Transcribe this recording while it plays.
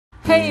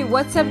Hey,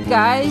 what's up,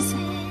 guys?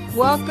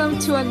 Welcome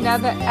to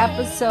another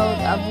episode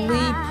of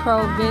Lead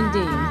Pro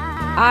Vending.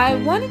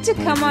 I wanted to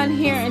come on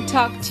here and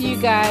talk to you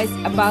guys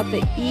about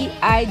the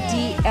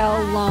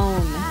EIDL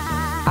loan.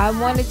 I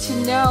wanted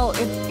to know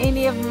if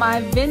any of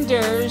my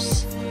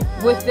vendors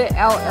with the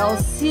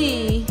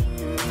LLC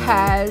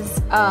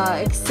has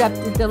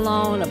accepted the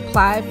loan,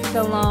 applied for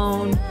the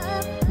loan,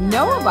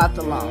 know about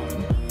the loan.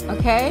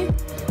 Okay?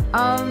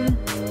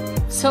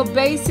 So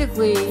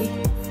basically,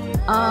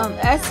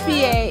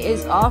 SBA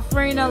is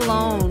offering a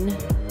loan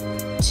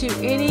to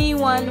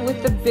anyone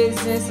with a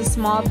business, a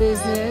small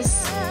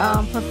business,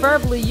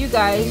 preferably you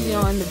guys,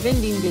 in the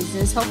vending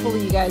business.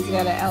 Hopefully you guys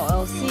got an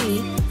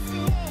LLC,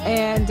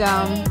 and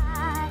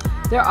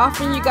they're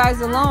offering you guys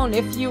a loan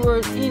if you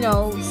were,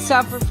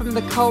 suffer from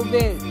the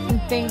COVID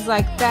and things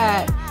like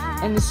that,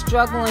 and the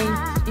struggling,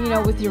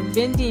 with your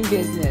vending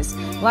business,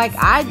 like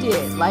I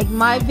did. Like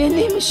my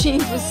vending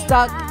machines were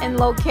stuck in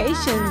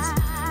locations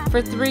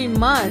for 3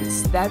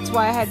 months. That's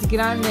why I had to get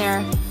on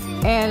there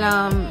and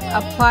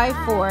apply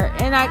for it.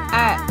 And I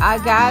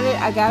got it.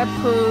 I got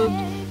approved.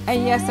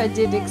 And yes, I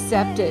did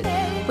accept it.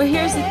 But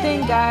here's the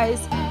thing,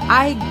 guys.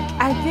 I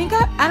think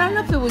I don't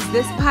know if it was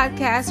this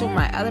podcast or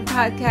my other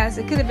podcast.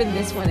 It could have been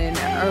this one in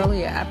an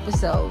earlier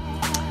episode.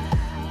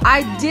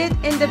 I did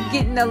end up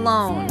getting a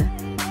loan.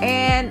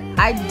 And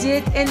I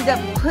did end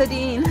up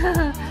putting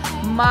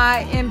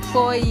my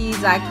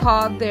employees. I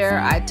called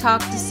there. I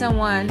talked to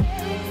someone.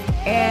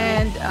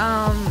 And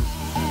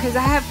because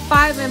I have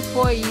 5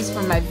 employees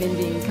for my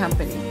vending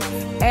company,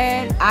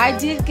 and I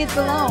did get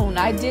the loan.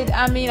 I did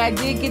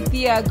get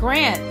the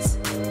grants.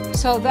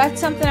 So that's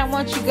something I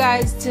want you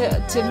guys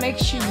to make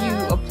sure you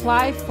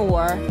apply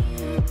for,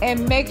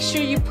 and make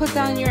sure you put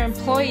down your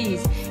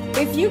employees.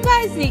 If you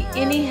guys need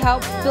any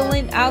help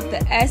filling out the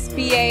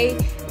SBA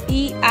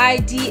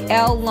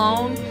EIDL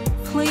loan,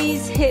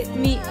 please hit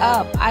me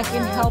up. I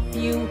can help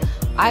you.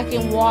 I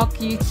can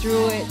walk you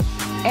through it.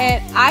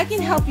 And I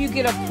can help you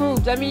get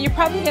approved. You're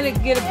probably going to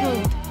get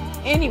approved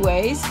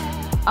anyways.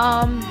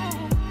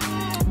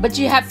 But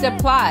you have to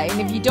apply. And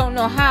if you don't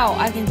know how,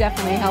 I can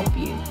definitely help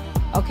you.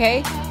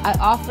 Okay? I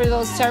offer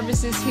those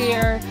services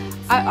here.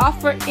 I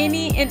offer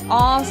any and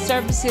all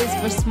services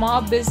for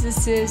small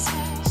businesses,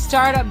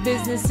 startup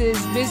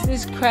businesses,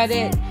 business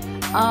credit.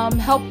 I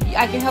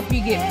can help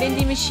you get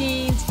vending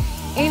machines.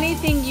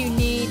 Anything you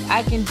need,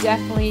 I can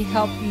definitely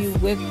help you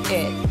with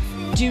it.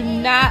 Do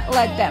not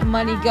let that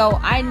money go.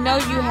 I know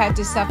you had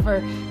to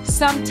suffer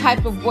some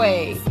type of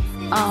way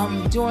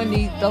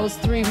during those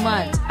 3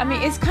 months.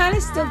 It's kind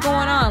of still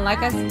going on.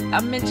 Like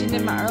I mentioned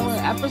in my earlier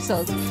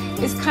episodes,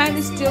 it's kind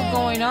of still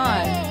going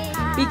on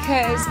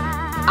because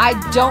I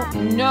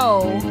don't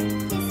know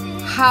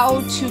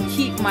how to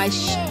keep my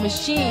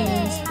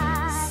machines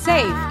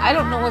safe. I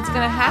don't know what's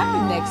going to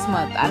happen next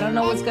month. I don't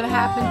know what's going to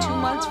happen 2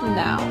 months from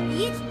now.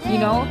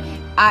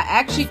 I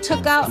actually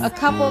took out a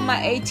couple of my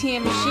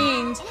ATM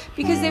machines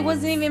because they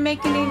wasn't even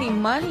making any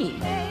money.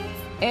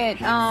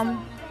 And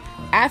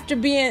after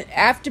being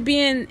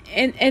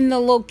in the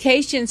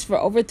locations for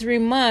over 3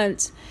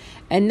 months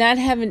and not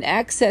having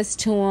access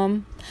to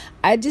them,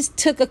 I just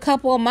took a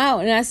couple of them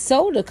out and I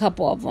sold a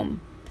couple of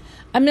them.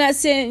 I'm not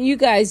saying you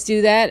guys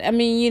do that.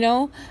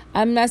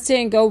 I'm not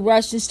saying go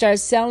rush and start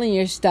selling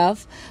your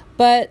stuff,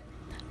 but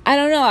I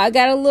don't know. I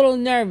got a little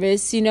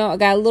nervous, I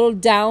got a little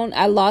down.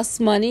 I lost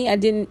money. I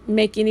didn't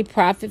make any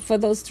profit for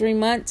those 3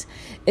 months.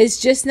 It's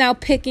just now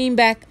picking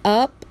back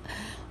up.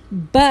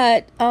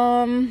 But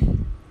I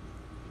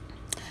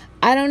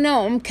don't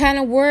know. I'm kind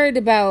of worried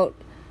about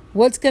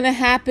what's going to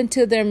happen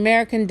to the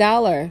American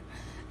dollar.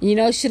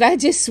 Should I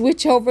just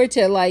switch over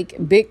to like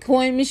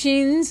Bitcoin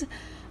machines?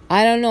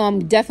 I don't know.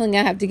 I'm definitely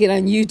going to have to get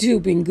on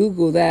YouTube and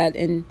Google that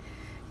and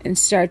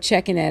start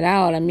checking that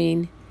out.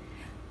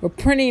 We're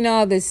printing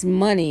all this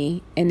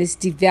money and it's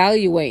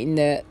devaluating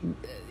the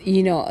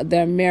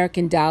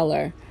American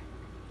dollar.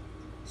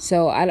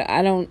 So I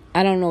don't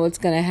know what's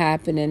going to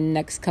happen in the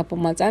next couple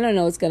months. I don't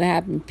know what's going to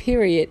happen,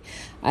 period.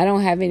 I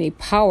don't have any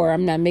power.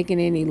 I'm not making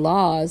any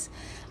laws.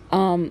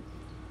 And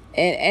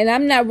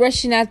I'm not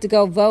rushing out to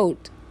go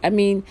vote.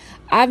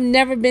 I've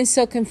never been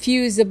so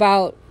confused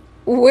about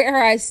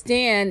where I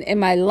stand in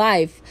my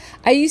life.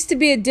 I used to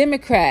be a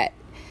Democrat.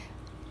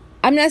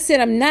 I'm not saying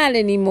I'm not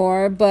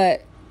anymore,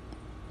 but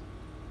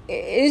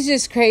it's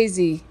just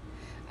crazy.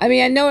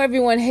 I know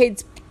everyone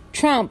hates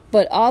Trump,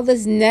 but all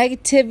this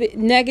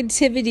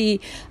negativity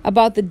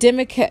about the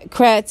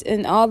Democrats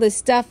and all this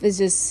stuff is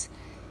just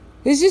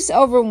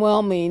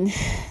overwhelming.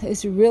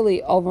 It's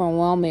really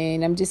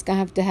overwhelming. I'm just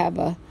gonna have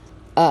a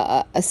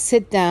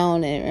sit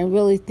down and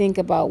really think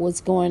about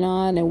what's going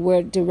on and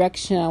where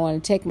direction I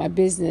want to take my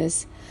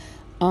business.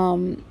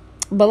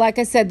 But like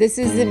I said, this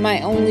isn't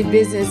my only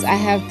business. I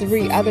have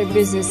 3 other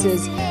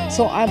businesses,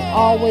 so I'm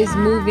always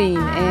moving.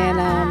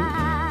 And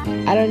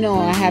I don't know.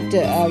 I have to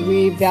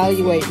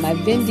reevaluate my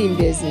vending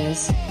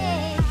business.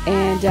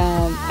 And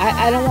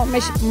I don't want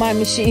my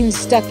machine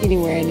stuck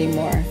anywhere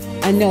anymore.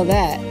 I know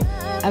that.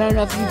 I don't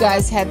know if you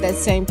guys had that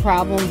same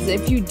problem.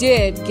 If you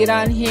did, get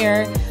on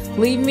here.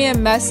 Leave me a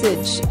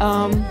message.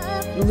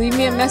 leave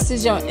me a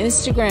message on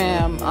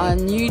Instagram, on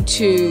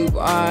YouTube,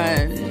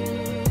 on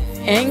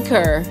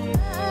Anchor.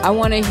 I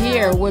want to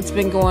hear what's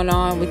been going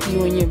on with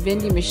you and your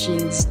vending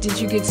machines. Did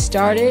you get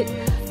started?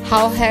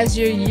 How has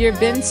your year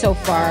been so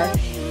far?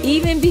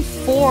 Even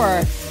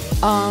before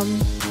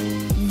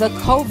the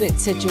COVID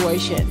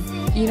situation,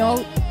 you know,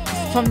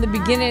 from the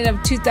beginning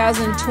of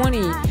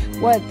 2020,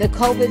 the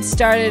COVID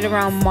started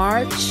around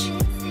March.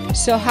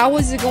 So how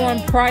was it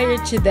going prior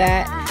to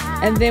that?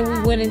 And then we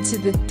went into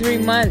the 3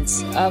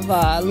 months of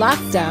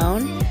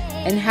lockdown.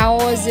 And how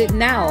is it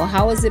now?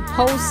 How is it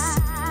post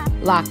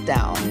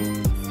lockdown?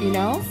 You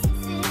know,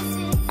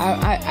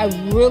 I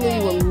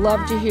really would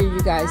love to hear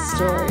you guys'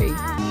 story.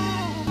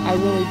 I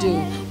really do.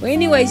 Well,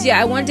 anyways,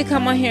 I wanted to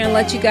come on here and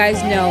let you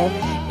guys know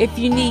if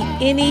you need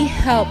any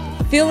help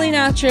filling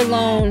out your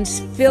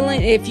loans,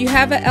 if you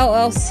have an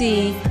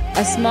LLC,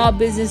 a small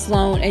business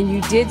loan, and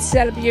you did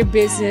set up your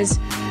business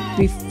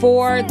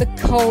before the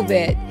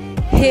COVID,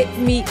 hit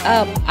me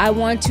up. I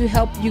want to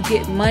help you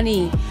get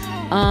money.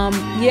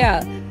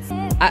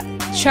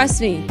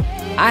 Trust me,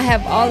 I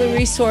have all the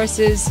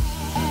resources.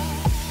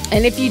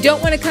 And if you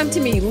don't want to come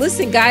to me,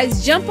 listen,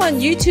 guys, jump on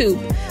YouTube.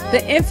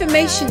 The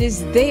information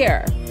is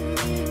there.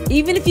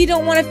 Even if you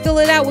don't want to fill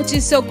it out, which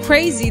is so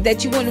crazy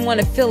that you wouldn't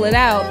want to fill it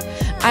out.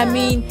 I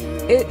mean,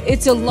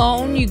 it's a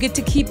loan. You get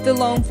to keep the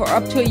loan for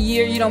up to a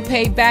year. You don't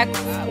pay back.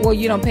 Well,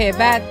 you don't pay it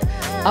back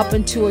up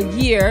until a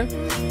year.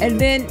 And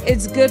then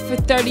it's good for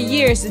 30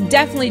 years.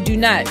 Definitely do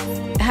not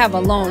have a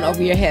loan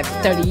over your head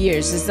for 30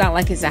 years. It's not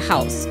like it's a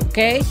house,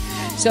 okay?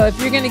 So if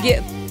you're going to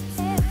get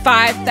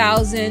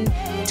 $5,000,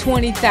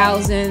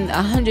 $20,000,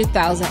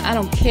 $100,000, I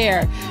don't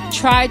care.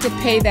 Try to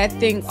pay that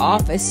thing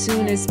off as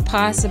soon as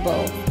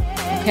possible.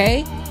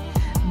 Okay?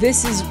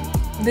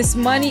 This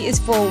money is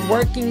for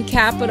working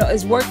capital.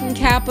 Is working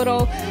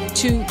capital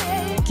to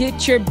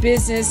get your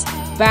business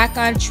back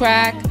on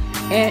track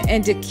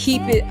and to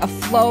keep it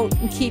afloat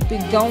and keep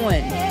it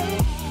going.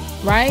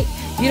 Right?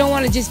 You don't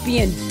want to just be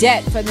in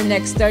debt for the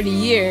next 30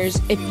 years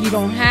if you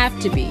don't have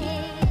to be.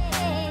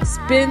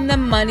 Spend the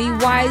money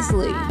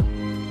wisely.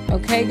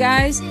 Okay,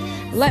 guys?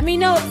 Let me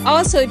know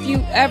also if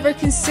you ever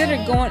consider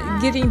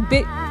getting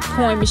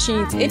Bitcoin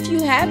machines. If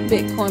you have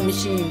Bitcoin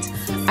machines,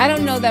 I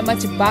don't know that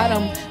much about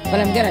them, but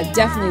I'm going to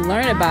definitely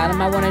learn about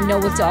them. I want to know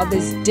what all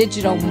this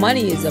digital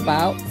money is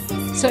about.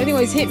 So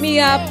anyways, hit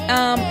me up.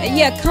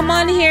 Come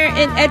on here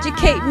and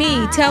educate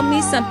me. Tell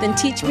me something.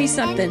 Teach me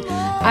something.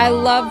 I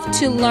love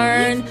to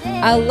learn.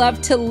 I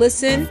love to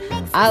listen.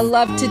 I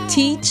love to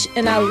teach.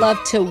 And I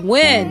love to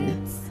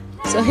win.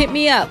 So hit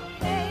me up.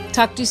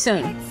 Talk to you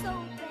soon.